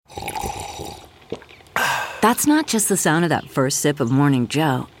That's not just the sound of that first sip of Morning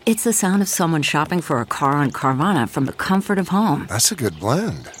Joe. It's the sound of someone shopping for a car on Carvana from the comfort of home. That's a good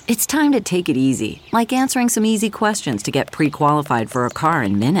blend. It's time to take it easy, like answering some easy questions to get pre-qualified for a car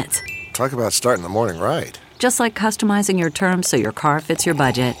in minutes. Talk about starting the morning right. Just like customizing your terms so your car fits your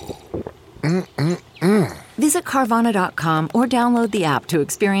budget. Visit Carvana.com or download the app to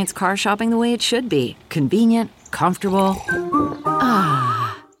experience car shopping the way it should be. Convenient, comfortable.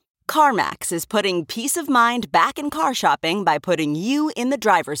 CarMax is putting peace of mind back in car shopping by putting you in the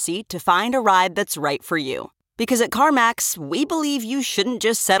driver's seat to find a ride that's right for you. Because at CarMax, we believe you shouldn't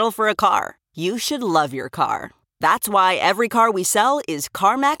just settle for a car. You should love your car. That's why every car we sell is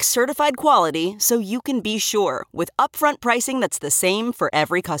CarMax certified quality, so you can be sure with upfront pricing that's the same for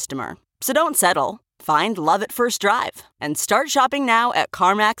every customer. So don't settle. Find love at first drive and start shopping now at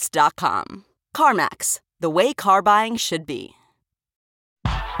CarMax.com. CarMax, the way car buying should be.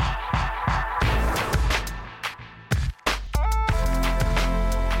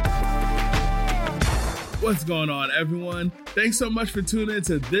 What's going on, everyone? Thanks so much for tuning in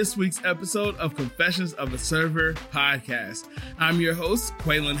to this week's episode of Confessions of a Server podcast. I'm your host,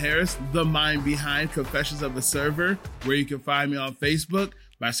 Quaylen Harris, the mind behind Confessions of a Server, where you can find me on Facebook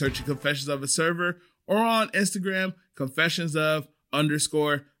by searching Confessions of a Server or on Instagram, Confessions of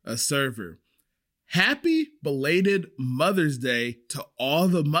 _a Server. Happy belated Mother's Day to all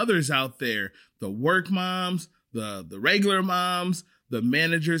the mothers out there, the work moms, the regular moms, the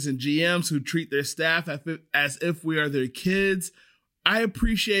managers and GMs who treat their staff as if we are their kids. I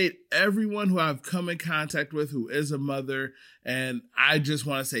appreciate everyone who I've come in contact with who is a mother, and I just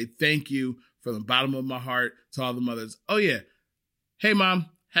want to say thank you from the bottom of my heart to all the mothers. Oh yeah. Hey mom,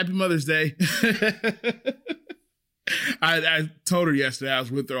 happy Mother's Day. I told her yesterday, I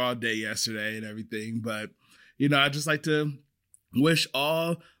was with her all day yesterday and everything, but I just like to wish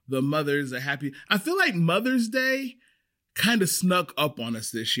all the mothers a happy, I feel like Mother's Day kind of snuck up on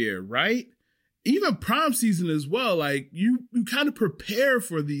us this year, right? Even prom season as well. Like you kind of prepare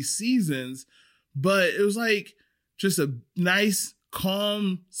for these seasons, but it was like just a nice,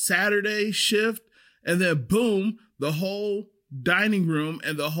 calm Saturday shift. And then boom, the whole dining room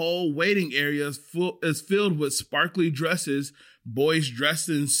and the whole waiting area is filled with sparkly dresses, boys dressed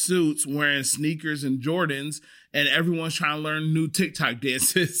in suits, wearing sneakers and Jordans, and everyone's trying to learn new TikTok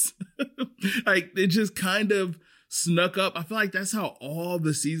dances. Like it just kind of snuck up. I feel like that's how all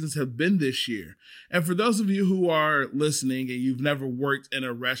the seasons have been this year. And for those of you who are listening and you've never worked in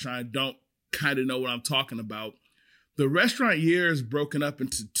a restaurant and don't kind of know what I'm talking about, the restaurant year is broken up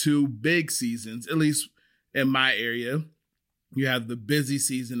into two big seasons, at least in my area. You have the busy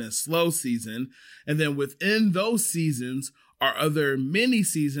season and slow season. And then within those seasons are other mini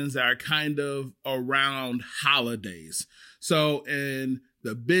seasons that are kind of around holidays. So in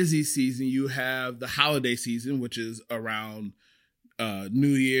the busy season, you have the holiday season, which is around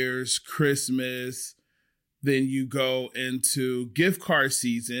New Year's, Christmas. Then you go into gift card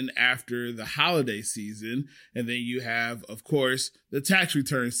season after the holiday season. And then you have, of course, the tax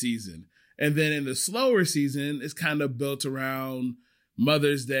return season. And then in the slower season, it's kind of built around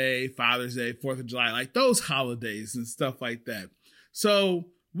Mother's Day, Father's Day, 4th of July, like those holidays and stuff like that. So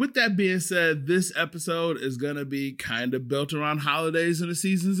with that being said, this episode is going to be kind of built around holidays and the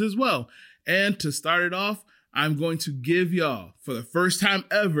seasons as well. And to start it off, I'm going to give y'all, for the first time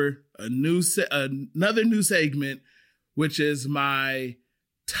ever, another new segment, which is my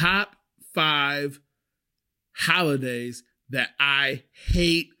top 5 holidays that I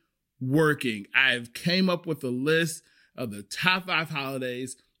hate working. I've came up with a list of the top 5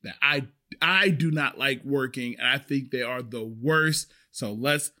 holidays that I do not like working, and I think they are the worst. So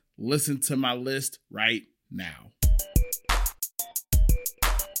let's listen to my list right now.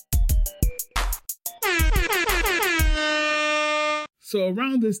 So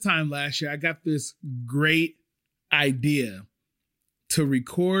around this time last year, I got this great idea to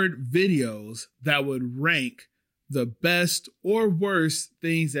record videos that would rank the best or worst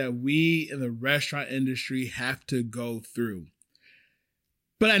things that we in the restaurant industry have to go through.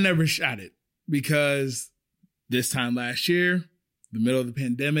 But I never shot it because this time last year, the middle of the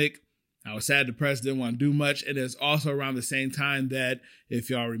pandemic, I was sad, depressed, didn't want to do much. And it's also around the same time that, if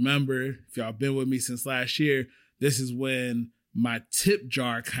y'all remember, if y'all been with me since last year, this is when my tip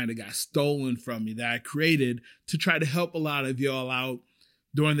jar kind of got stolen from me that I created to try to help a lot of y'all out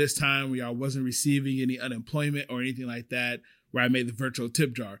during this time where y'all wasn't receiving any unemployment or anything like that, where I made the virtual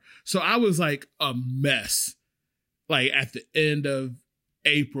tip jar. So I was like a mess, like at the end of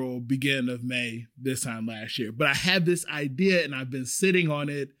April, beginning of May, this time last year. But I had this idea and I've been sitting on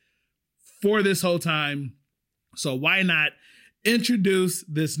it for this whole time. So why not introduce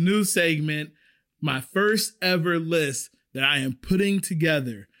this new segment, my first ever list that I am putting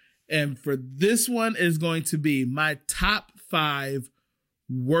together. And for this one is going to be my top 5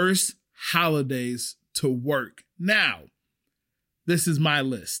 worst holidays to work. Now, this is my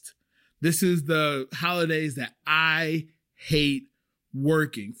list. This is the holidays that I hate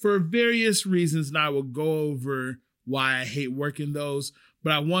working for various reasons. And I will go over why I hate working those.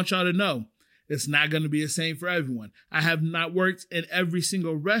 But I want y'all to know it's not going to be the same for everyone. I have not worked in every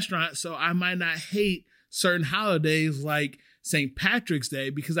single restaurant, so I might not hate certain holidays like St. Patrick's Day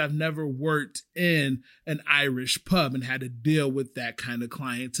because I've never worked in an Irish pub and had to deal with that kind of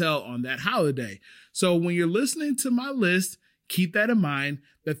clientele on that holiday. So when you're listening to my list, keep that in mind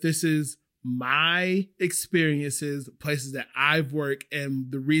that this is my experiences, places that I've worked,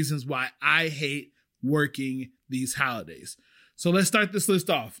 and the reasons why I hate working these holidays. So let's start this list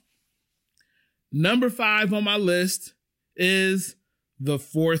off. Number 5 on my list is the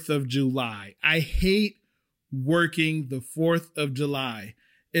 4th of July. I hate working the 4th of July.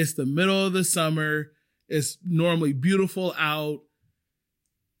 It's the middle of the summer. It's normally beautiful out.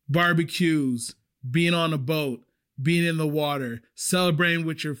 Barbecues, being on a boat, being in the water, celebrating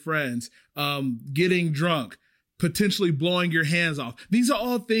with your friends, getting drunk, potentially blowing your hands off. These are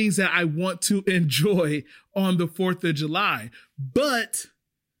all things that I want to enjoy on the 4th of July, but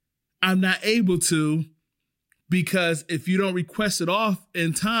I'm not able to because if you don't request it off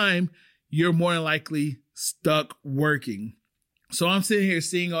in time, you're more than likely stuck working. So I'm sitting here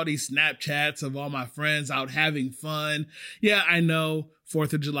seeing all these Snapchats of all my friends out having fun. Yeah, I know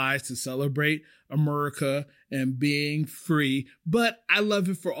 4th of July is to celebrate America and being free, but I love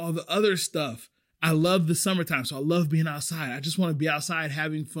it for all the other stuff. I love the summertime, so I love being outside. I just want to be outside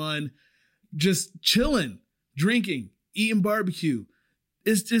having fun, just chilling, drinking, eating barbecue.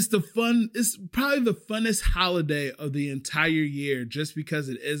 It's just it's probably the funnest holiday of the entire year just because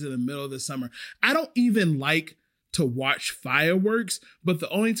it is in the middle of the summer. I don't even like to watch fireworks, but the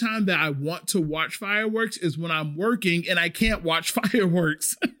only time that I want to watch fireworks is when I'm working and I can't watch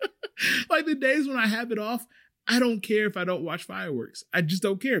fireworks. Like the days when I have it off, I don't care if I don't watch fireworks. I just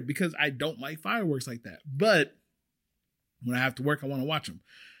don't care because I don't like fireworks like that. But when I have to work, I want to watch them.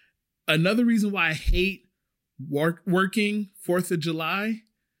 Another reason why I hate working 4th of July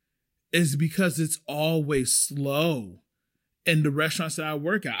is because it's always slow in the restaurants that I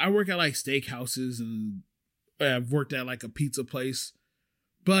work at. I work at like steakhouses and I've worked at like a pizza place,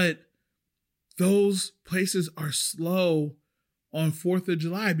 but those places are slow on 4th of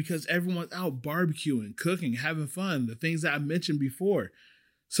July because everyone's out barbecuing, cooking, having fun, the things that I mentioned before.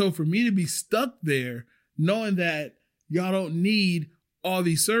 So for me to be stuck there, knowing that y'all don't need all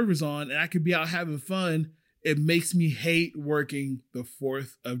these servers on and I could be out having fun, it makes me hate working the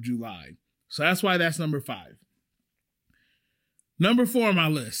 4th of July. So that's why that's number 5. Number 4 on my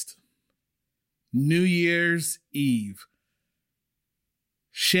list, New Year's Eve.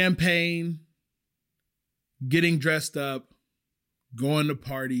 Champagne, getting dressed up, going to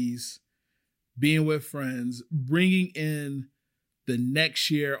parties, being with friends, bringing in the next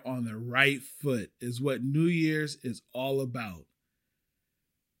year on the right foot is what New Year's is all about.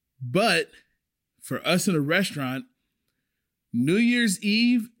 But for us in a restaurant, New Year's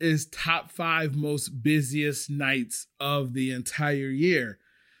Eve is top 5 most busiest nights of the entire year.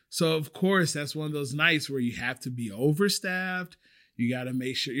 So, of course, that's one of those nights where you have to be overstaffed. You got to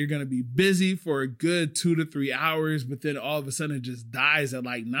make sure you're going to be busy for a good 2 to 3 hours, but then all of a sudden it just dies at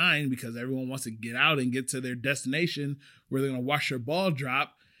like 9 because everyone wants to get out and get to their destination where they're going to watch their ball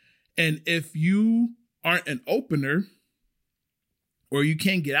drop. And if you aren't an opener or you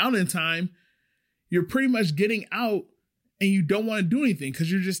can't get out in time, you're pretty much getting out and you don't want to do anything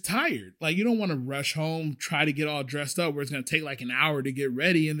because you're just tired. Like you don't want to rush home, try to get all dressed up where it's going to take like an hour to get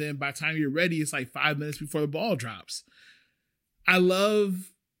ready. And then by the time you're ready, it's like 5 minutes before the ball drops. I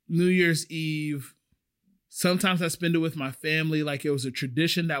love New Year's Eve. Sometimes I spend it with my family. Like it was a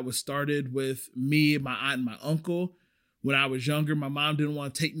tradition that was started with me, my aunt, and my uncle. When I was younger, my mom didn't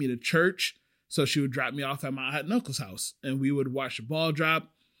want to take me to church. So she would drop me off at my aunt and uncle's house and we would watch the ball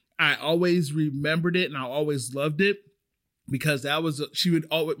drop. I always remembered it and I always loved it because my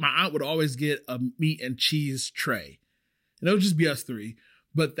aunt would always get a meat and cheese tray and it would just be us 3.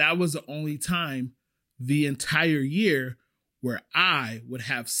 But that was the only time the entire year where I would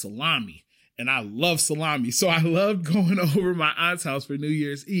have salami and I love salami. So I loved going over my aunt's house for New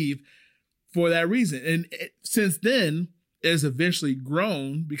Year's Eve for that reason. And since then it's eventually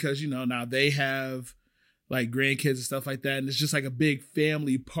grown because, now they have like grandkids and stuff like that. And it's just like a big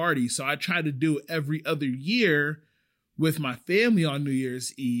family party. So I try to do every other year with my family on New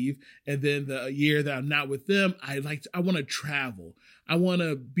Year's Eve. And then the year that I'm not with them, I want to travel. I want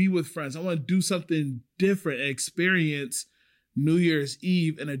to be with friends. I want to do something different and experience New Year's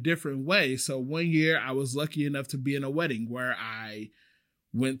Eve in a different way. So one year I was lucky enough to be in a wedding where I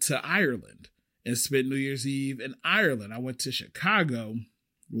went to Ireland and spent New Year's Eve in Ireland. I went to Chicago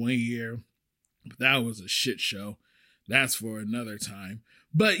one year. That was a shit show. That's for another time.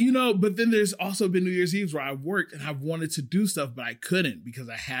 But, but then there's also been New Year's Eves where I've worked and I've wanted to do stuff, but I couldn't because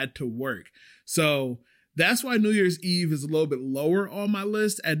I had to work. So that's why New Year's Eve is a little bit lower on my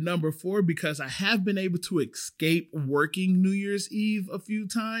list at number 4, because I have been able to escape working New Year's Eve a few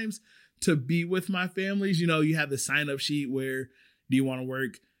times to be with my families. You have the sign up sheet where do you want to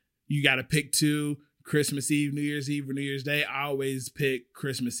work? You got to pick 2. Christmas Eve, New Year's Eve, or New Year's Day. I always pick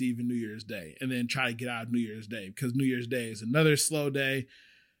Christmas Eve and New Year's Day and then try to get out of New Year's Day because New Year's Day is another slow day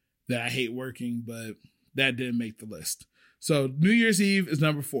that I hate working, but that didn't make the list. So New Year's Eve is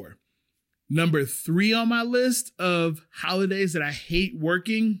number 4. Number 3 on my list of holidays that I hate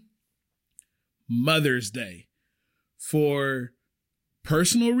working, Mother's Day, for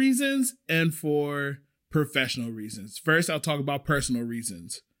personal reasons and for professional reasons. First, I'll talk about personal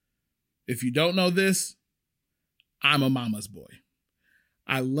reasons. If you don't know this, I'm a mama's boy.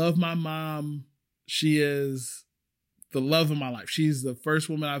 I love my mom. She is the love of my life. She's the first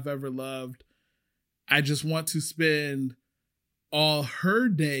woman I've ever loved. I just want to spend all her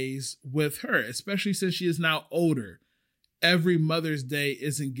days with her, especially since she is now older. Every Mother's Day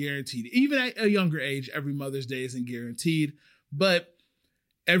isn't guaranteed. Even at a younger age, every Mother's Day isn't guaranteed, but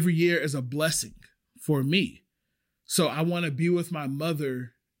every year is a blessing for me. So I want to be with my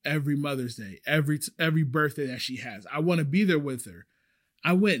mother every Mother's Day, every birthday that she has. I want to be there with her.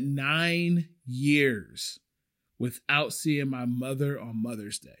 I went 9 years without seeing my mother on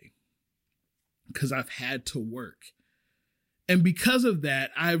Mother's Day because I've had to work. And because of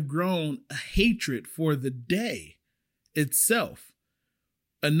that, I've grown a hatred for the day itself.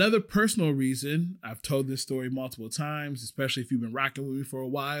 Another personal reason, I've told this story multiple times, especially if you've been rocking with me for a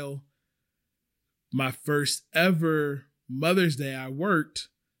while. My first ever Mother's Day I worked,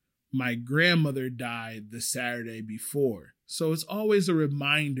 my grandmother died the Saturday before. So it's always a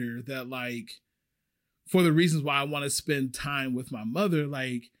reminder that, for the reasons why I want to spend time with my mother,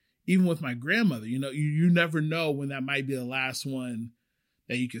 even with my grandmother, you never know when that might be the last one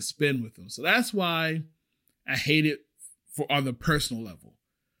that you can spend with them. So that's why I hate it on the personal level.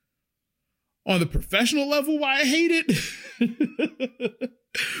 On the professional level, why I hate it?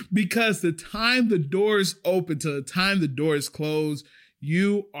 Because the time the doors open to the time the doors close,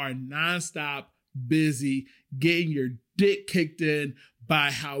 you are nonstop busy getting your dick kicked in by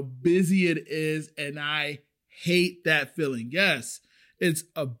how busy it is. And I hate that feeling. Yes, it's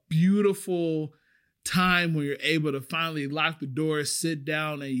a beautiful time when you're able to finally lock the door, sit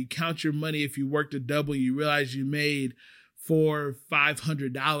down, and you count your money. If you worked a double, you realize you made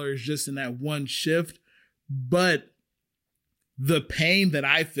 $400-500 just in that one shift. But the pain that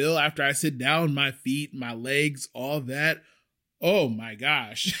I feel after I sit down, my feet, my legs, all that, oh my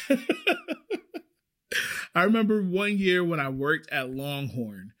gosh. I remember one year when I worked at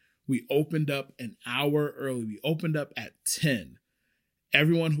Longhorn, we opened up an hour early. We opened up at 10.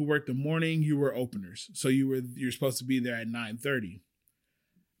 Everyone who worked the morning, you were openers. So you're supposed to be there at 9:30.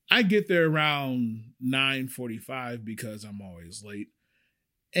 I get there around 9:45 because I'm always late.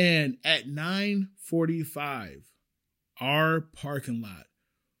 And at 9:45, our parking lot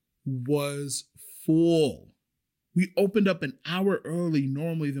was full. We opened up an hour early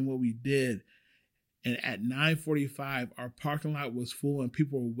normally than what we did. And at 9:45, our parking lot was full and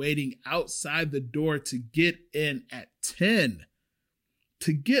people were waiting outside the door to get in at 10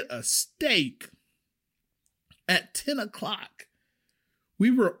 to get a steak at 10 o'clock.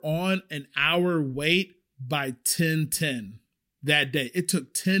 We were on an hour wait by 10:10 that day. It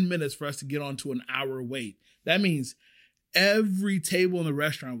took 10 minutes for us to get onto an hour wait. That means every table in the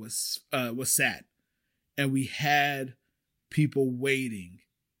restaurant was sat, and we had people waiting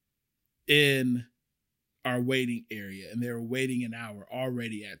in our waiting area, and they were waiting an hour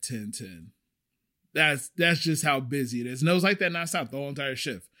already at 10:10. That's just how busy it is. And it was like that nonstop the whole entire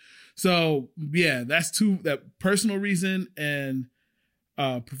shift. So yeah, that's that personal reason and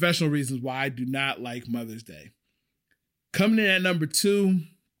professional reasons why I do not like Mother's Day. Coming in at number 2,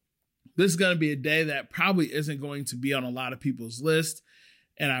 this is going to be a day that probably isn't going to be on a lot of people's list.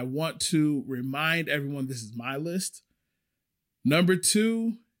 And I want to remind everyone this is my list. Number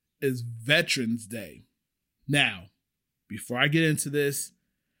 2 is Veterans Day. Now, before I get into this,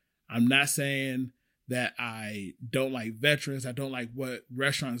 I'm not saying that I don't like veterans. I don't like what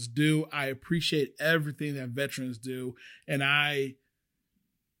restaurants do. I appreciate everything that veterans do. And I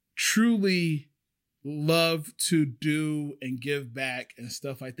truly love to do and give back and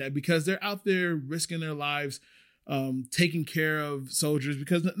stuff like that, because they're out there risking their lives, taking care of soldiers,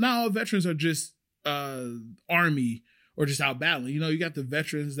 because not all veterans are just Army or just out battling. You know, you got the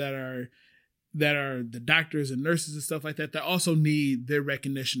veterans that are the doctors and nurses and stuff like that also need their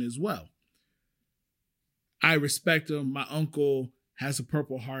recognition as well. I respect them. My uncle has a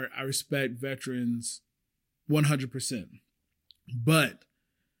Purple Heart. I respect veterans 100%. But,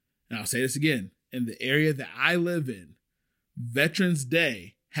 and I'll say this again, in the area that I live in, Veterans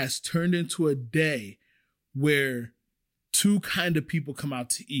Day has turned into a day where two kind of people come out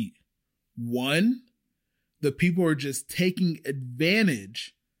to eat. One, the people are just taking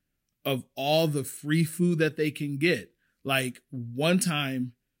advantage of all the free food that they can get. Like one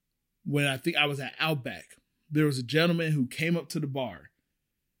time when I think I was at Outback, there was a gentleman who came up to the bar,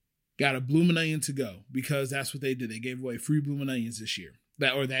 got a bloomin' onion to go, because that's what they did. They gave away free bloomin' onions this year,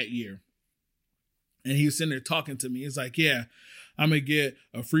 that year. And he was sitting there talking to me. He's like, yeah, I'm going to get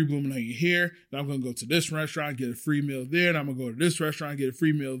a free bloomin' onion here. Then I'm going to go to this restaurant, get a free meal there. And I'm going to go to this restaurant, get a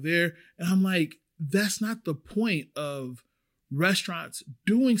free meal there. And I'm like, that's not the point of restaurants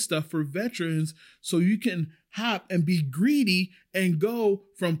doing stuff for veterans, so you can hop and be greedy and go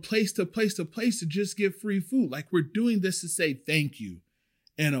from place to place to place to just get free food. Like, we're doing this to say thank you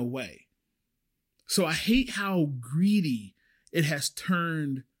in a way. So I hate how greedy it has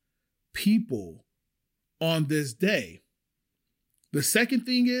turned people on this day. The second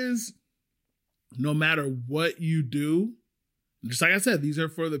thing is, no matter what you do, just like I said, these are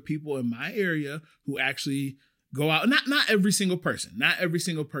for the people in my area who actually go out. Not every single person,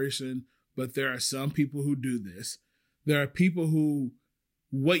 but there are some people who do this. There are people who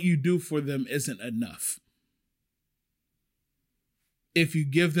what you do for them isn't enough. If you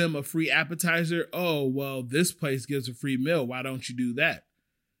give them a free appetizer, oh, well, this place gives a free meal. Why don't you do that?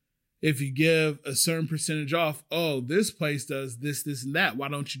 If you give a certain percentage off, oh, this place does this, this, and that. Why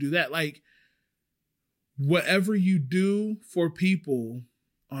don't you do that? Like, whatever you do for people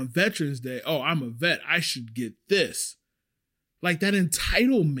on Veterans Day, oh, I'm a vet, I should get this. Like, that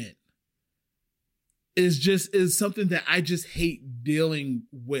entitlement is something that I just hate dealing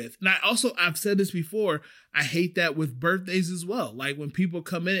with. And I've said this before, I hate that with birthdays as well. Like, when people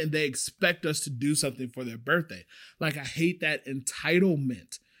come in and they expect us to do something for their birthday. Like, I hate that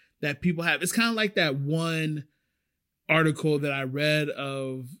entitlement that people have. It's kind of like that one article that I read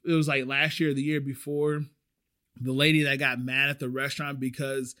of, it was like last year or the year before, the lady that got mad at the restaurant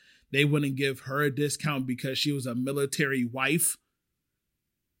because they wouldn't give her a discount because she was a military wife.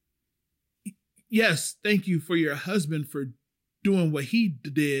 Yes, thank you for your husband for doing what he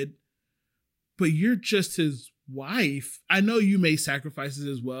did, but you're just his wife. I know you made sacrifices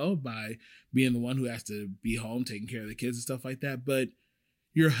as well by being the one who has to be home, taking care of the kids and stuff like that, but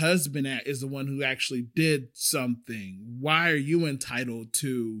your husband is the one who actually did something. Why are you entitled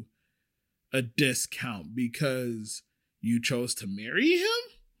to a discount? Because you chose to marry him?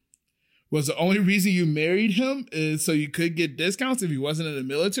 Was the only reason you married him is so you could get discounts? If he wasn't in the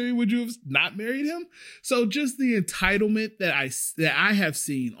military, would you have not married him? So just the entitlement that I have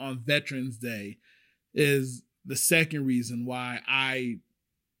seen on Veterans Day is the second reason why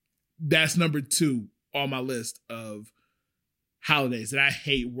that's number 2 on my list of holidays that I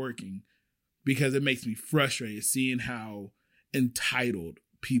hate working, because it makes me frustrated seeing how entitled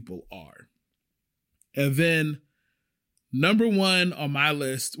people are. And then number 1 on my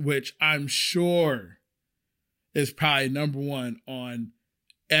list, which I'm sure is probably number 1 on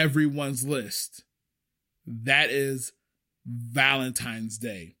everyone's list, that is Valentine's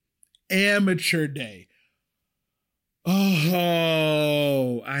Day, Amateur Day.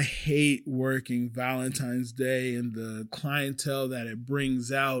 Oh, I hate working Valentine's Day and the clientele that it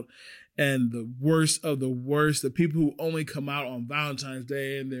brings out, and the worst of the worst, the people who only come out on Valentine's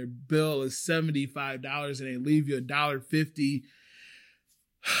Day and their bill is $75 and they leave you $1.50.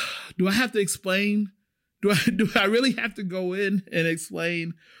 Do I have to explain? Do I really have to go in and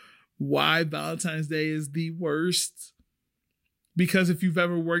explain why Valentine's Day is the worst? Because if you've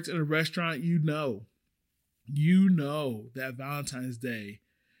ever worked in a restaurant, you know that Valentine's Day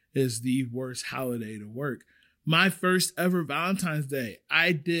is the worst holiday to work. My first ever Valentine's Day,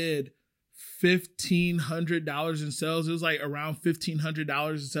 I did $1,500 in sales. It was like around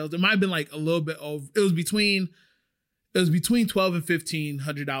 $1,500 in sales. It might have been like a little bit over. It was between $1,200 and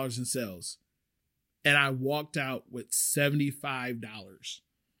 $1,500 in sales. And I walked out with $75.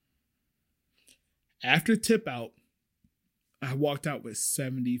 After tip out, I walked out with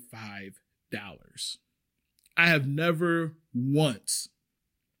 $75. I have never once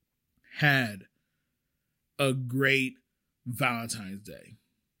had a great Valentine's Day.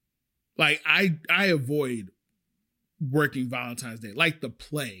 Like I avoid working Valentine's Day like the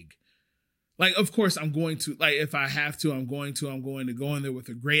plague. Like, of course, I'm going to, like, if I have to, I'm going to go in there with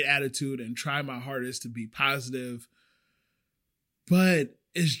a great attitude and try my hardest to be positive. But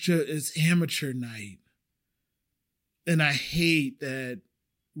it's amateur night. And I hate that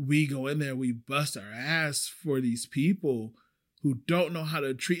we go in there, we bust our ass for these people who don't know how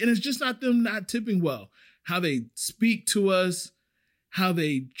to treat. And it's just not them not tipping well. How they speak to us, how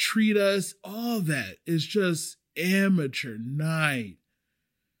they treat us, all that is just amateur night.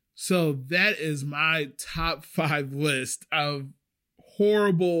 So that is my top 5 list of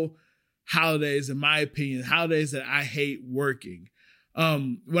horrible holidays, in my opinion, holidays that I hate working.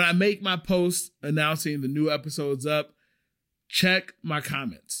 When I make my post announcing the new episodes up, check my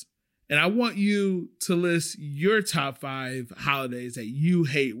comments. And I want you to list your top 5 holidays that you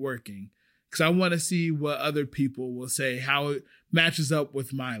hate working, because I want to see what other people will say, how it matches up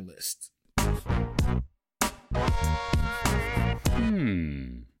with my list.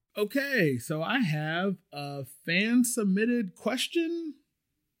 Okay, so I have a fan-submitted question,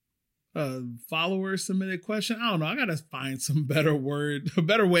 a follower-submitted question. I don't know. I got to find a better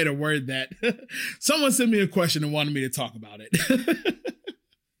way to word that. Someone sent me a question and wanted me to talk about it.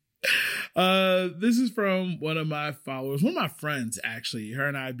 This is from one of my followers, one of my friends, actually. Her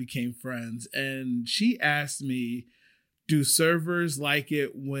and I became friends, and she asked me, do servers like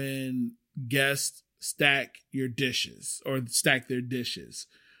it when guests stack your dishes or stack their dishes?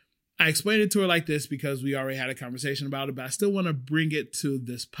 I explained it to her like this because we already had a conversation about it, but I still want to bring it to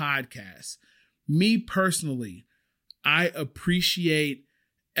this podcast. Me personally, I appreciate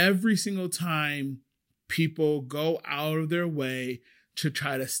every single time people go out of their way to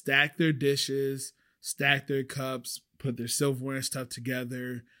try to stack their dishes, stack their cups, put their silverware and stuff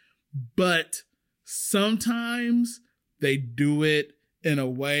together. But sometimes they do it in a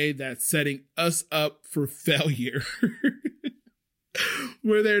way that's setting us up for failure.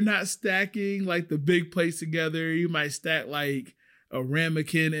 Where they're not stacking like the big plates together. You might stack like a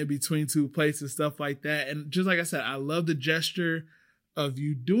ramekin in between 2 plates and stuff like that. And just like I said, I love the gesture of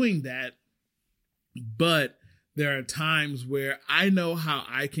you doing that. But there are times where I know how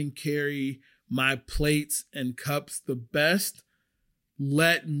I can carry my plates and cups the best.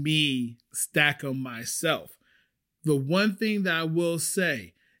 Let me stack them myself. The one thing that I will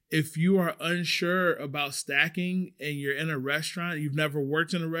say, if you are unsure about stacking and you're in a restaurant, you've never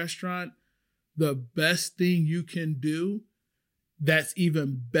worked in a restaurant, the best thing you can do that's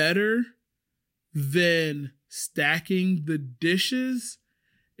even better than stacking the dishes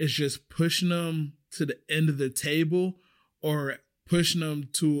is just pushing them to the end of the table or pushing them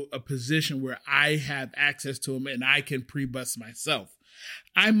to a position where I have access to them and I can pre-bust myself.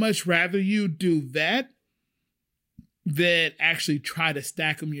 I much rather you do that than actually try to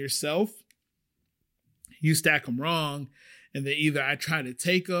stack them yourself. You stack them wrong, and then either I try to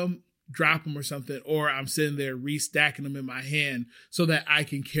take them, drop them or something, or I'm sitting there restacking them in my hand so that I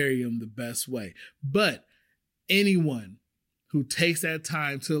can carry them the best way. But anyone who takes that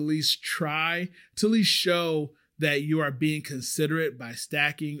time to at least try, to at least show that you are being considerate by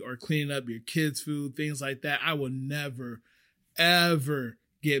stacking or cleaning up your kids' food, things like that, I will never, ever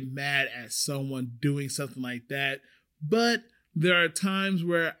get mad at someone doing something like that. But there are times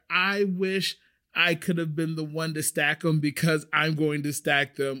where I wish I could have been the one to stack them because I'm going to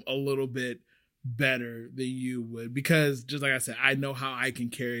stack them a little bit better than you would. Because just like I said, I know how I can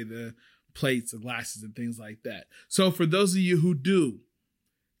carry the plates and glasses and things like that. So for those of you who do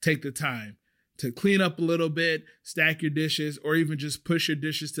take the time to clean up a little bit, stack your dishes, or even just push your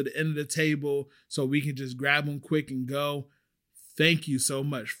dishes to the end of the table so we can just grab them quick and go, thank you so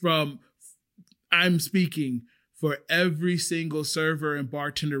much. I'm speaking for every single server and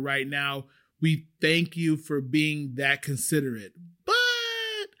bartender right now. We thank you for being that considerate. But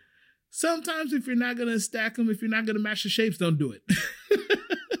sometimes if you're not going to stack them, if you're not going to match the shapes, don't do it.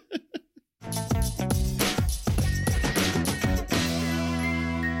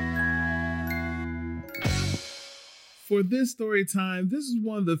 For this story time, this is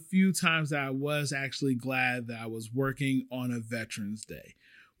one of the few times that I was actually glad that I was working on a Veterans Day.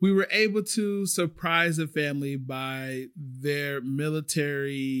 We were able to surprise the family by their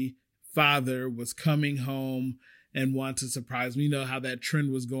military father was coming home and wanted to surprise me. You know how that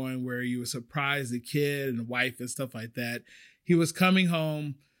trend was going where you would surprise the kid and the wife and stuff like that. He was coming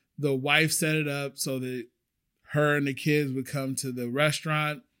home. The wife set it up so that her and the kids would come to the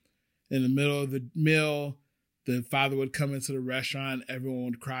restaurant. In the middle of the meal, the father would come into the restaurant. Everyone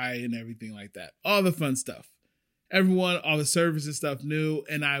would cry and everything like that. All the fun stuff. Everyone, all the service and stuff knew,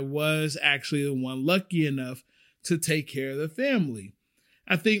 and I was actually the one lucky enough to take care of the family.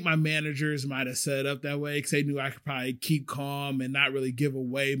 I think my managers might have set it up that way because they knew I could probably keep calm and not really give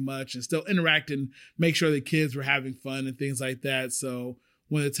away much and still interact and make sure the kids were having fun and things like that. So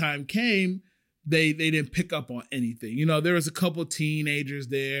when the time came, they didn't pick up on anything. You know, there was a couple teenagers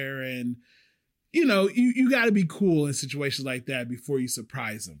there, and, you know, you got to be cool in situations like that before you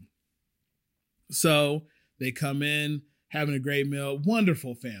surprise them. So they come in, having a great meal,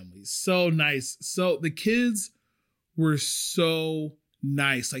 wonderful families, so nice. So the kids were so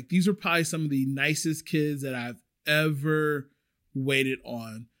nice. Like, these are probably some of the nicest kids that I've ever waited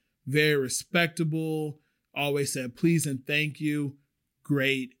on. Very respectable, always said please and thank you.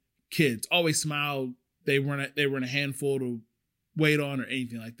 Great kids, always smiled. They weren't a handful to wait on or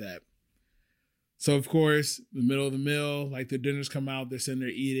anything like that. So of course, the middle of the meal, like the dinners come out, they're sitting there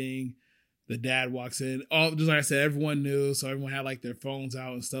eating. The dad walks in. All, just like I said, everyone knew, so everyone had like their phones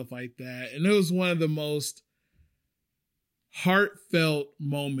out and stuff like that. And it was one of the most heartfelt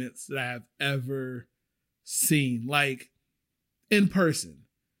moments that I've ever seen, like in person.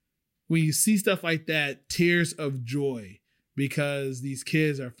 When you see stuff like that, tears of joy, because these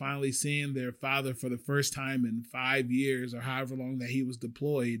kids are finally seeing their father for the first time in 5 years or however long that he was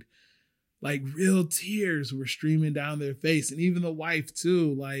deployed. Like, real tears were streaming down their face. And even the wife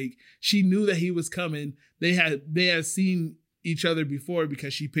too, like, she knew that he was coming. They had seen each other before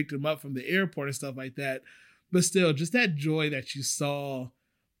because she picked him up from the airport and stuff like that. But still, just that joy that you saw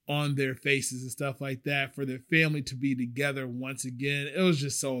on their faces and stuff like that for their family to be together once again, it was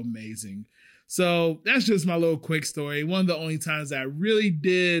just so amazing. So that's just my little quick story. One of the only times that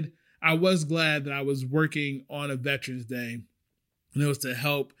I was glad that I was working on a Veterans Day, and it was to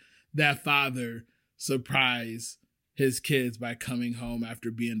help that father surprise his kids by coming home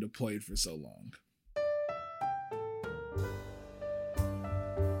after being deployed for so long.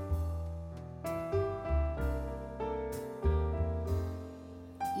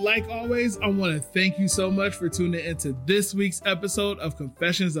 Like always, I want to thank you so much for tuning into this week's episode of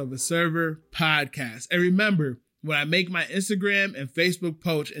Confessions of a Server podcast. And remember, when I make my Instagram and Facebook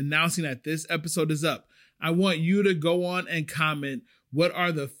post announcing that this episode is up, I want you to go on and comment, what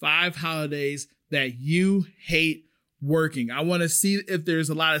are the 5 holidays that you hate working? I want to see if there's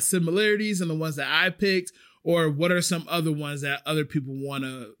a lot of similarities in the ones that I picked, or what are some other ones that other people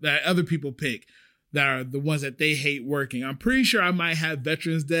pick that are the ones that they hate working. I'm pretty sure I might have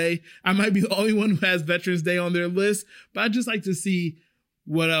Veterans Day. I might be the only one who has Veterans Day on their list, but I'd just like to see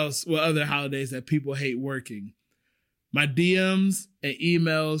what other holidays that people hate working. My DMs and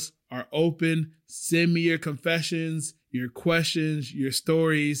emails are open. Send me your confessions, your questions, your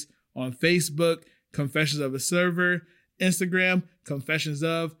stories on Facebook, Confessions of a Server, Instagram,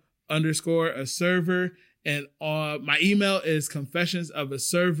 confessions_of_a server. And my email is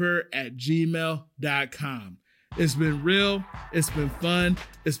confessionsofaserver@gmail.com. It's been real. It's been fun.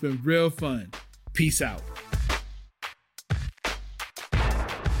 It's been real fun. Peace out.